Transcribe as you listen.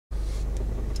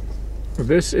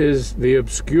This is the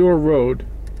obscure road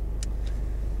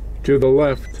to the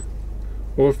left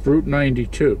off Route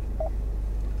 92.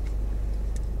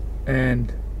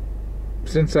 And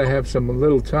since I have some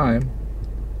little time,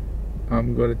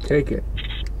 I'm going to take it.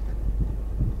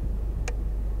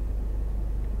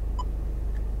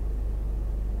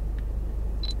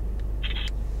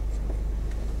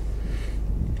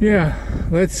 Yeah,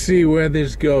 let's see where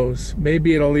this goes.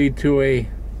 Maybe it'll lead to a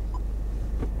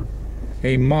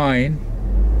mine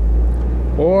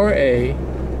or a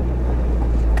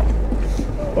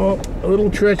little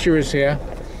treacherous here.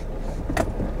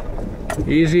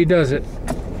 Easy does it.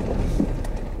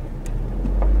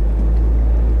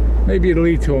 Maybe it'll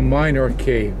lead to a mine or a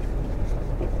cave.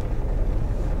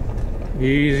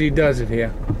 Easy does it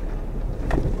here.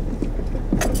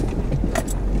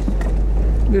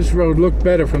 This road looked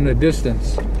better from the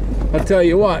distance. I'll tell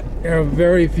you what, there are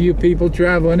very few people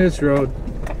traveling this road.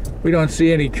 We don't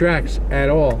see any tracks at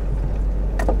all.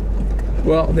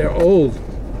 Well, they're old,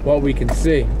 what we can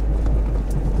see.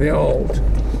 They're old.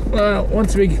 Well,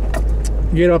 once we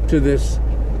get up to this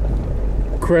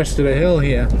crest of the hill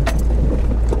here,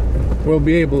 we'll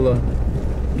be able to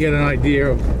get an idea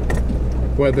of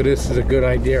whether this is a good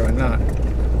idea or not.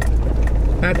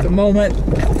 At the moment,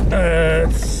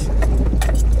 it's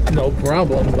no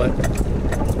problem, but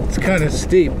it's kind of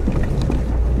steep.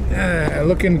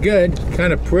 Looking good,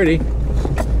 kind of pretty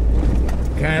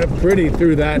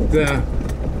through that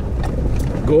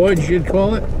gorge, you'd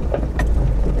call it.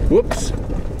 Whoops.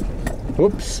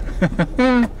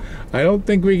 I don't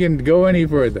think we can go any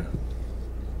further.